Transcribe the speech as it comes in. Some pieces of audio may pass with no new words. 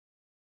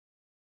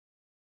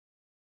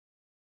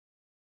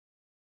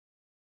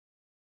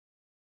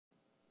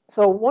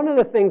So one of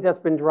the things that's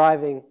been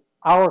driving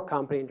our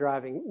company and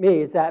driving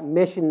me is that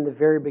mission in the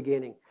very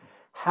beginning.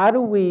 How do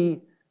we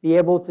be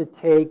able to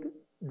take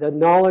the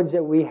knowledge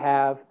that we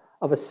have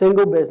of a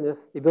single business,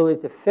 the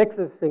ability to fix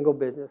a single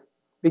business,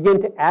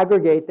 begin to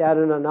aggregate that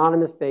on an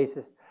anonymous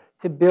basis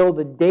to build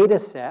a data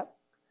set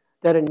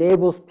that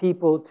enables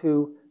people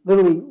to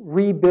literally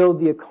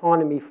rebuild the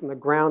economy from the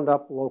ground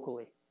up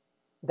locally.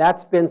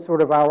 That's been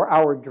sort of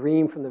our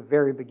dream from the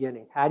very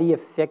beginning. How do you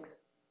fix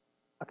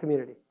a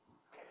community?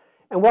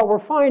 And what we're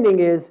finding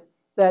is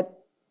that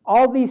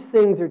all these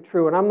things are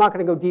true, and I'm not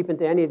going to go deep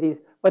into any of these,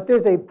 but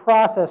there's a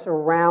process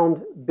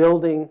around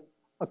building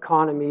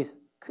economies,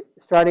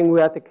 starting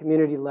at the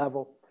community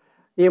level.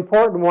 The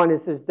important one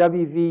is this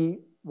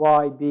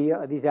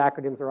WVYB. These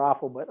acronyms are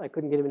awful, but I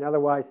couldn't get them in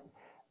otherwise.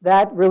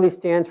 That really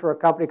stands for a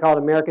company called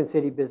American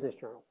City Business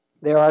Journal.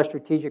 They're our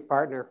strategic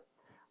partner.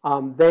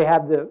 They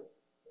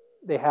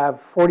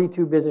have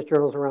 42 business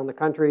journals around the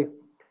country.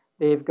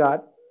 They've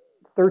got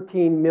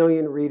 13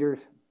 million readers,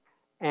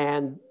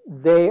 and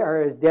they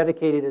are as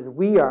dedicated as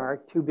we are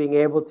to being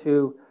able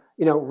to,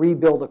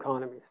 rebuild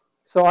economies.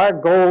 So our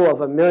goal of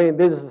 1 million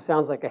businesses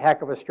sounds like a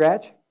heck of a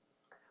stretch,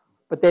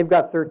 but they've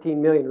got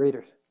 13 million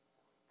readers.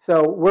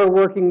 So we're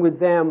working with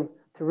them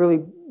to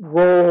really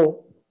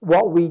roll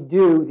what we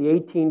do, the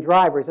 18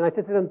 drivers. And I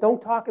said to them,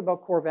 don't talk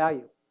about core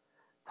value.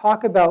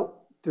 Talk about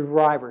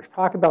drivers.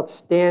 Talk about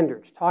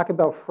standards. Talk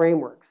about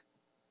frameworks.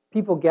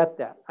 People get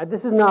that.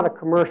 This is not a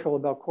commercial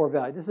about core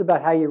value. This is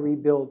about how you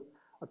rebuild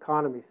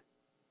economies.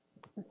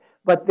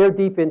 But they're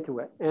deep into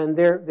it, and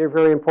they're a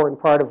very important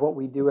part of what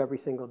we do every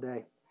single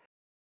day.